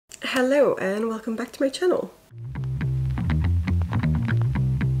Hello and welcome back to my channel.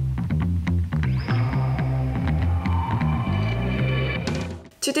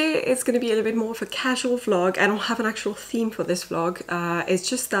 Today is going to be a little bit more of a casual vlog. I don't have an actual theme for this vlog. It's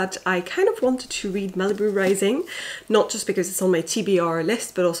just that I kind of wanted to read Malibu Rising, not just because it's on my TBR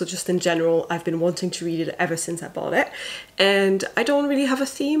list, but also just in general. I've been wanting to read it ever since I bought it. And I don't really have a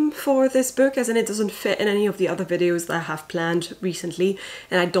theme for this book, as in it doesn't fit in any of the other videos that I have planned recently.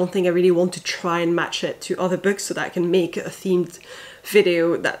 And I don't think I really want to try and match it to other books so that I can make a themed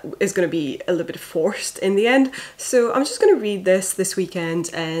video that is going to be a little bit forced in the end. So I'm just going to read this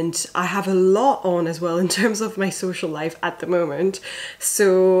weekend, and I have a lot on as well in terms of my social life at the moment.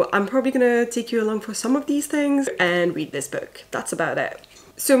 So I'm probably going to take you along for some of these things and read this book. That's about it.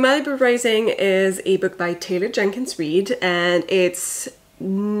 So Malibu Rising is a book by Tailor Jenkins Reid, and it's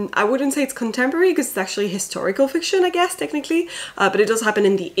I wouldn't say it's contemporary because it's actually historical fiction, I guess, technically, but it does happen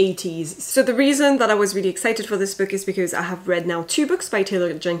in the 80s. So the reason that I was really excited for this book is because I have read now 2 books by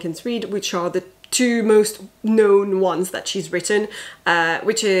Tailor Jenkins Reid, which are the 2 most known ones that she's written,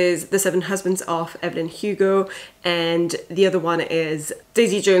 which is The 7 Husbands of Evelyn Hugo, and the other one is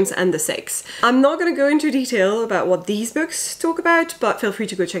Daisy Jones and the Six. I'm not going to go into detail about what these books talk about, but feel free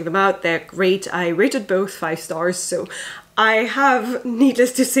to go check them out. They're great. I rated both 5 stars, so I have,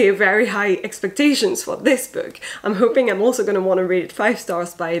 needless to say, very high expectations for this book. I'm hoping I'm also going to want to rate it 5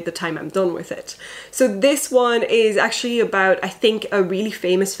 stars by the time I'm done with it. So this one is actually about, I think, a really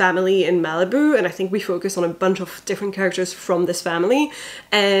famous family in Malibu, and I think we focus on a bunch of different characters from this family,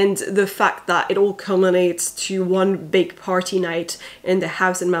 and the fact that it all culminates to one big party night in the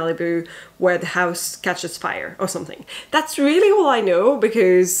house in Malibu where the house catches fire or something. That's really all I know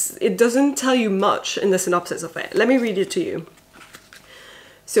because it doesn't tell you much in the synopsis of it. Let me read it to you.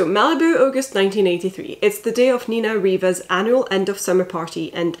 So, Malibu, August 1983. It's the day of Nina Riva's annual end of summer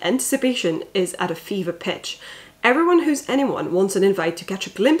party, and anticipation is at a fever pitch. Everyone who's anyone wants an invite to catch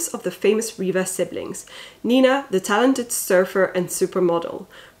a glimpse of the famous Riva siblings. Nina, the talented surfer and supermodel.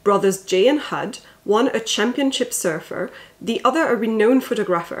 Brothers Jay and Hud, one a championship surfer, the other a renowned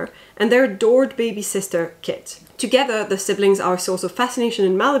photographer, and their adored baby sister, Kit. Together, the siblings are a source of fascination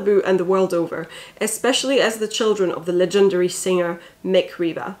in Malibu and the world over, especially as the children of the legendary singer Mick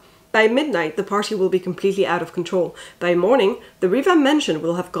Riva. By midnight, the party will be completely out of control. By morning, the Riva mansion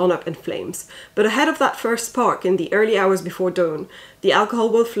will have gone up in flames. But ahead of that first spark, in the early hours before dawn, the alcohol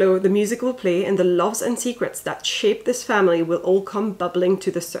will flow, the music will play, and the loves and secrets that shape this family will all come bubbling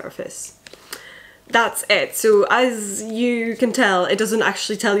to the surface. That's it. So as you can tell, it doesn't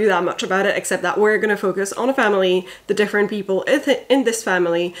actually tell you that much about it, except that we're going to focus on a family, the different people in this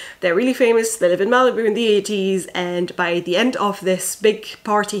family. They're really famous, they live in Malibu in the 80s, and by the end of this big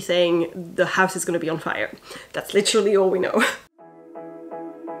party thing, the house is going to be on fire. That's literally all we know.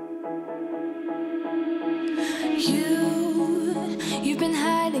 You've been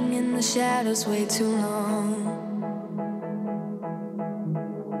hiding in the shadows way too long.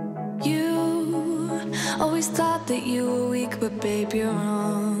 Always thought that you were weak, but babe, you're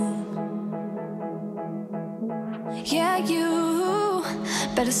wrong. Yeah, you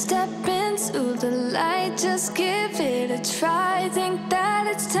better step into the light, just give it a try. Think that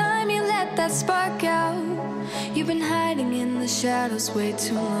it's time you let that spark out. You've been hiding in the shadows way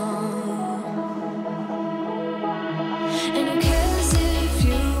too long. And who cares if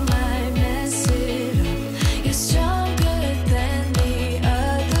you might mess it up? You're stronger than the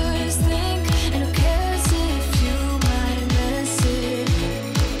others think. And who cares if you might mess it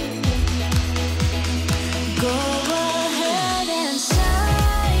up? Go ahead and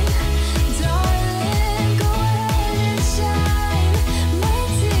shine, darling. Go ahead and shine, my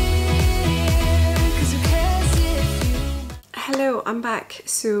dear. 'Cause who cares if you... Hello, I'm back.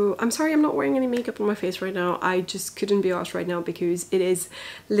 So I'm sorry I'm not wearing any makeup on my face right now. I just couldn't be arsed right now because it is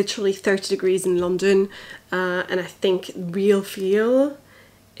literally 30 degrees in London, and I think real feel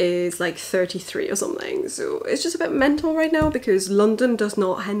is like 33 or something. So it's just a bit mental right now because London does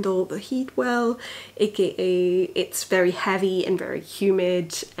not handle the heat well, aka it's very heavy and very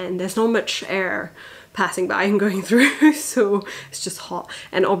humid, and there's not much air passing by and going through, so it's just hot.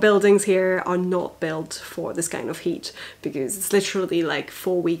 And our buildings here are not built for this kind of heat because it's literally like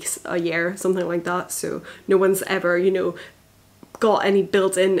 4 weeks a year, something like that. So no one's ever, you know, got any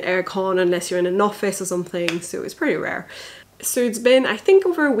built-in aircon unless you're in an office or something, so it's pretty rare. So it's been, I think,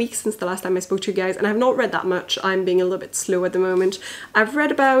 over a week since the last time I spoke to you guys, and I've not read that much. I'm being a little bit slow at the moment. I've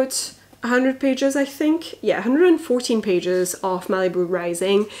read about 100 pages, I think. Yeah, 114 pages of Malibu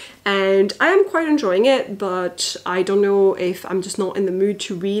Rising, and I am quite enjoying it, but I don't know if I'm just not in the mood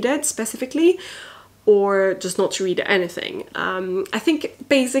to read it specifically, or just not to read anything. I think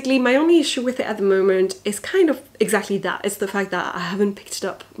basically my only issue with it at the moment is kind of exactly that. It's the fact that I haven't picked it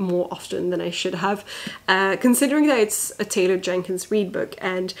up more often than I should have, considering that it's a Tailor Jenkins Reid book,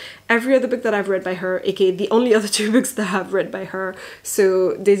 and every other book that I've read by her, aka the only other two books that I've read by her,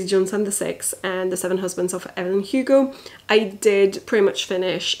 so Daisy Jones and the Six and The Seven Husbands of Evelyn Hugo, I did pretty much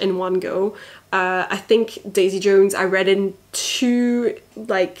finish in one go. I think Daisy Jones I read in 2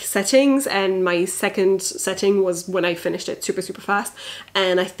 like settings, and my second setting was when I finished it super fast.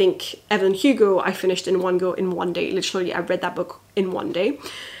 And I think Evelyn Hugo I finished in one go in one day. Literally, I read that book in one day.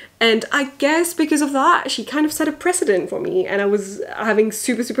 And I guess because of that, she kind of set a precedent for me, and I was having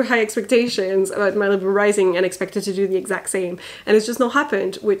super high expectations about Malibu Rising and expected to do the exact same, and it's just not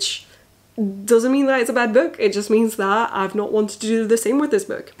happened, which doesn't mean that it's a bad book. It just means that I've not wanted to do the same with this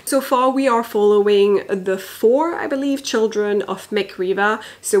book. So far we are following the 4, I believe, children of Mick Riva.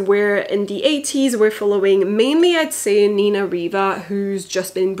 So we're in the 80s, we're following mainly, I'd say, Nina Riva, who's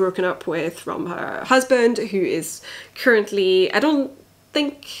just been broken up with from her husband, who is currently, I don't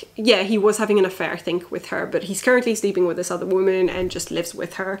think, yeah, he was having an affair, I think, with her, but he's currently sleeping with this other woman and just lives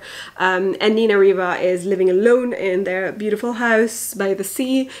with her. And Nina Riva is living alone in their beautiful house by the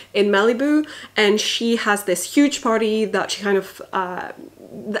sea in Malibu, and she has this huge party that she kind of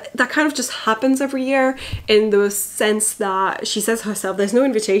that kind of just happens every year, in the sense that she says herself there's no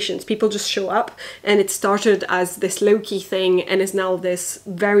invitations, people just show up, and it started as this low-key thing and is now this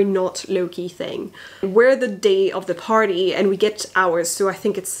very not low-key thing. We're the day of the party and we get hours, so I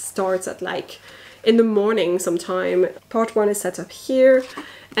think it starts at like in the morning sometime. Part 1 is set up here,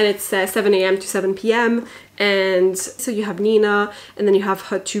 and it's 7 a.m. to 7 p.m. And so you have Nina, and then you have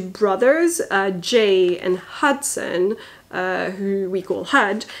her 2 brothers, Jay and Hudson, who we call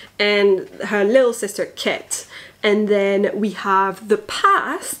Hud, and her little sister Kit. And then we have the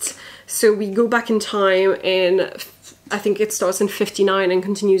past, so we go back in time in, I think it starts in 59 and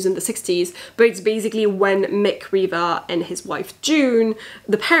continues in the 60s, but it's basically when Mick Riva and his wife June,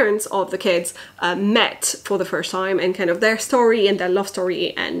 the parents of the kids, met for the first time, and kind of their story and their love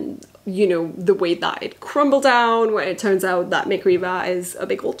story, and you know, the way that it crumbled down when it turns out that Mick Riva is a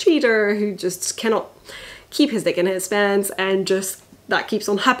big old cheater who just cannot keep his dick in his pants, and just that keeps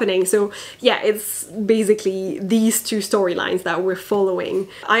on happening. So yeah, it's basically these 2 storylines that we're following.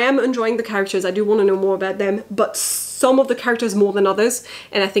 I am enjoying the characters, I do want to know more about them, but some of the characters more than others,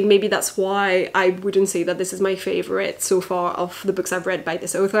 and I think maybe that's why I wouldn't say that this is my favourite so far of the books I've read by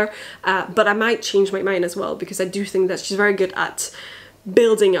this author, but I might change my mind as well, because I do think that she's very good at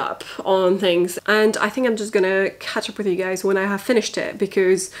building up on things. And I think I'm just gonna catch up with you guys when I have finished it,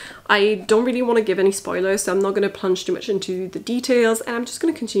 because I don't really want to give any spoilers, so I'm not gonna plunge too much into the details, and I'm just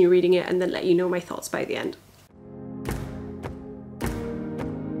gonna continue reading it and then let you know my thoughts by the end.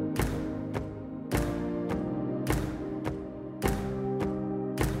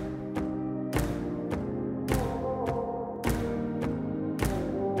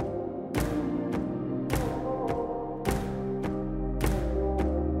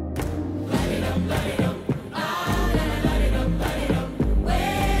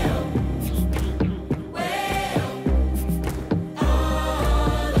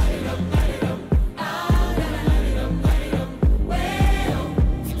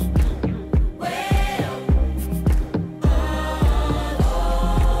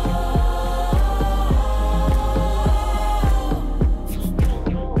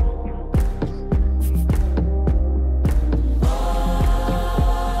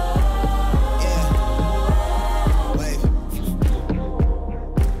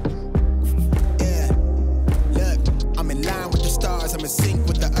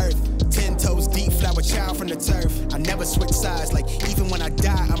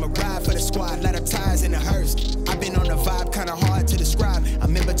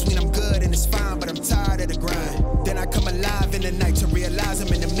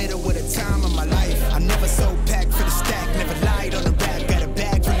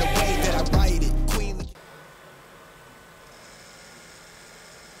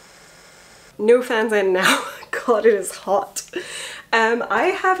 No fans in now. God, it is hot. I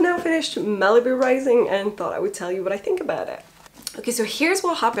have now finished Malibu Rising and thought I would tell you what I think about it. Okay, so here's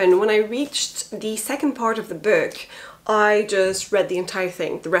what happened. When I reached the second part of the book, I just read the entire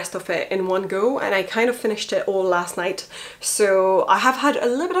thing, the rest of it, in one go, and I kind of finished it all last night. So I have had a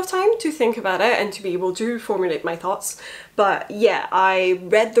little bit of time to think about it and to be able to formulate my thoughts. But yeah, I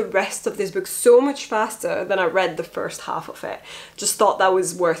read the rest of this book so much faster than I read the first half of it. Just thought that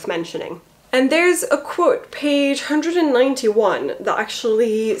was worth mentioning. And there's a quote, page 191, that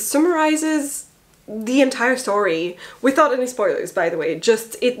actually summarizes the entire story, without any spoilers by the way,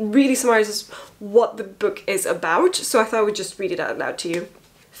 just it really summarizes what the book is about, so I thought I would just read it out loud to you.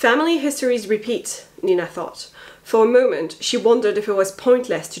 Family histories repeat, Nina thought. For a moment, she wondered if it was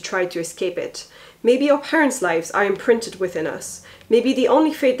pointless to try to escape it. Maybe our parents' lives are imprinted within us. Maybe the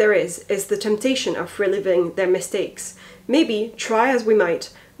only fate there is the temptation of reliving their mistakes. Maybe, try as we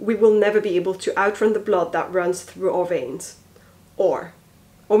might, we will never be able to outrun the blood that runs through our veins. Or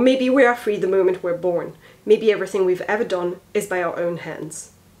maybe we are free the moment we're born. Maybe everything we've ever done is by our own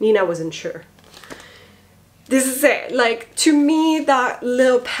hands. Nina wasn't sure. This is it. Like, to me, that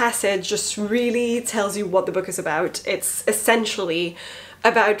little passage just really tells you what the book is about. It's essentially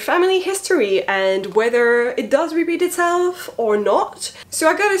about family history and whether it does repeat itself or not. So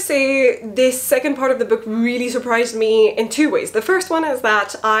I gotta say, this second part of the book really surprised me in two ways. The first one is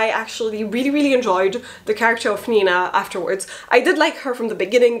that I actually really enjoyed the character of Nina afterwards. I did like her from the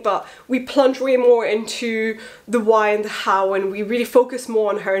beginning, but we plunge way more into the why and the how, and we really focus more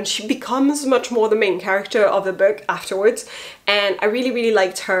on her, and she becomes much more the main character of the book afterwards. And I really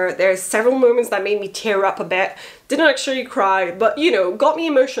liked her. There's several moments that made me tear up a bit. Didn't actually cry, but you know, got me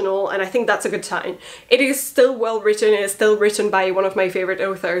emotional, and I think that's a good sign. It is still well written, it is still written by one of my favorite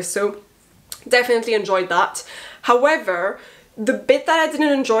authors, so definitely enjoyed that. However, the bit that I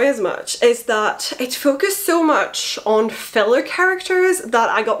didn't enjoy as much is that it focused so much on filler characters that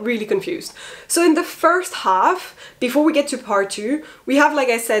I got really confused. So in the first half, before we get to part 2, we have, like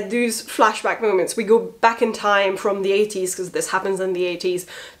I said, these flashback moments. We go back in time from the 80s, because this happens in the 80s,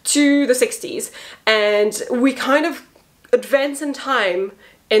 to the 60s, and we kind of advance in time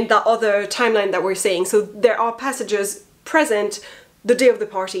in that other timeline that we're seeing. So there are passages present the day of the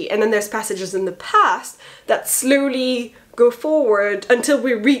party, and then there's passages in the past that slowly go forward until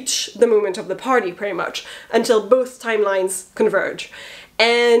we reach the moment of the party, pretty much, until both timelines converge.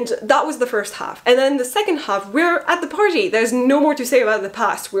 And that was the first half. And then the second half, we're at the party. There's no more to say about the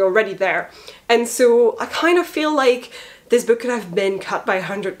past. We're already there. And so I kind of feel like this book could have been cut by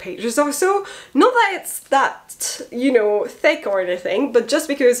 100 pages or so. Not that it's that, you know, thick or anything, but just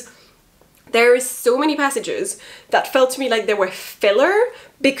because there is so many passages that felt to me like they were filler,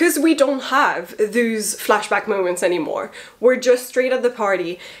 because we don't have those flashback moments anymore. We're just straight at the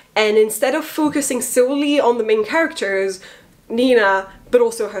party, and instead of focusing solely on the main characters, Nina, but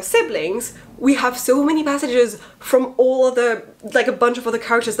also her siblings, we have so many passages from all other, like a bunch of other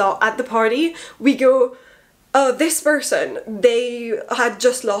characters that are at the party. We go, oh, this person, they had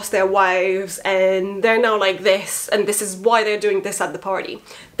just lost their wives and they're now like this, and this is why they're doing this at the party.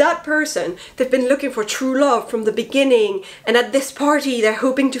 That person, they've been looking for true love from the beginning, and at this party they're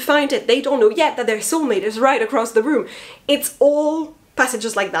hoping to find it. They don't know yet that their soulmate is right across the room. It's all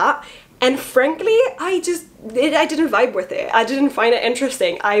passages like that. And frankly, I didn't vibe with it. I didn't find it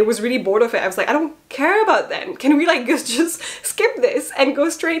interesting. I was really bored of it. I was like, I don't care about them. Can we like just skip this and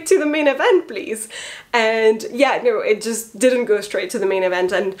go straight to the main event, please? And yeah, no, it just didn't go straight to the main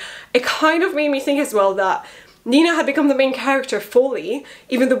event. And it kind of made me think as well that Nina had become the main character fully,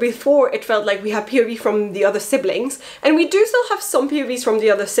 even though before it felt like we had POV from the other siblings. And we do still have some POVs from the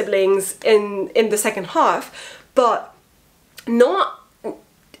other siblings in the second half, but not...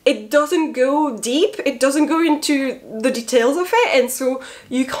 It doesn't go deep, it doesn't go into the details of it, and so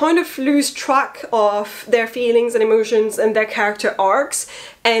you kind of lose track of their feelings and emotions and their character arcs,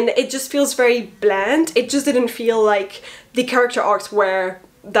 and it just feels very bland. It just didn't feel like the character arcs were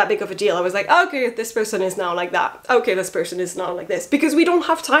that big of a deal. I was like, okay, this person is now like that, okay, this person is now like this, because we don't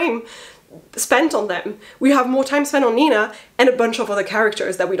have time spent on them. We have more time spent on Nina and a bunch of other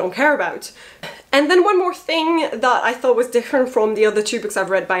characters that we don't care about. And then one more thing that I thought was different from the other two books I've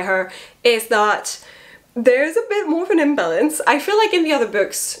read by her is that there's a bit more of an imbalance. I feel like in the other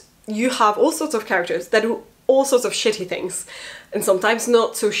books you have all sorts of characters that do all sorts of shitty things, and sometimes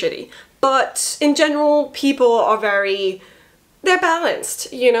not so shitty. But in general, people are they're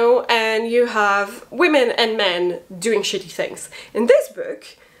balanced, you know, and you have women and men doing shitty things. In this book,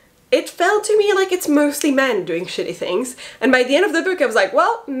 it felt to me like it's mostly men doing shitty things, and by the end of the book I was like,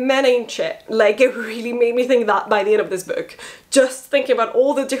 well, men ain't shit. Like, it really made me think that by the end of this book. Just thinking about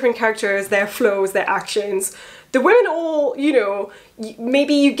all the different characters, their flows, their actions. The women all, you know,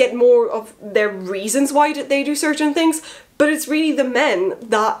 maybe you get more of their reasons why they do certain things, but it's really the men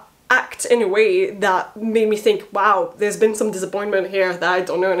that act in a way that made me think, wow, there's been some disappointment here that I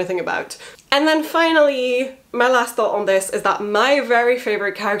don't know anything about. And then finally, my last thought on this is that my very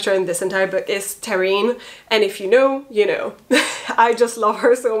favorite character in this entire book is Tarine, and if you know, you know. I just love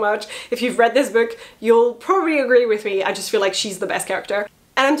her so much. If you've read this book, you'll probably agree with me. I just feel like she's the best character.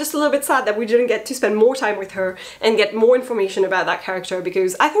 and I'm just a little bit sad that we didn't get to spend more time with her and get more information about that character,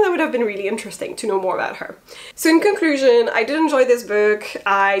 because I think that would have been really interesting to know more about her. So in conclusion, I did enjoy this book.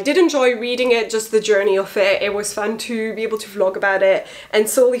 I did enjoy reading it, just the journey of it. It was fun to be able to vlog about it and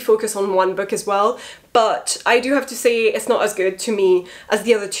solely focus on one book as well. But I do have to say it's not as good to me as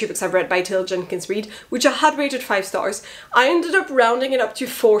the other two books I've read by Tailor Jenkins Reid, which I had rated 5 stars. I ended up rounding it up to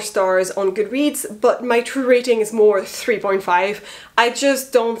 4 stars on Goodreads, but my true rating is more 3.5. I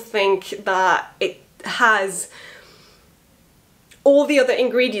just don't think that it has all the other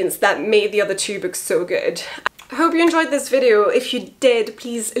ingredients that made the other 2 books so good. I hope you enjoyed this video. If you did,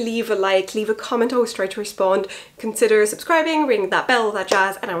 please leave a like, leave a comment, I always try to respond. Consider subscribing, ring that bell, that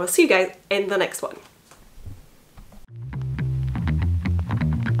jazz, and I will see you guys in the next one.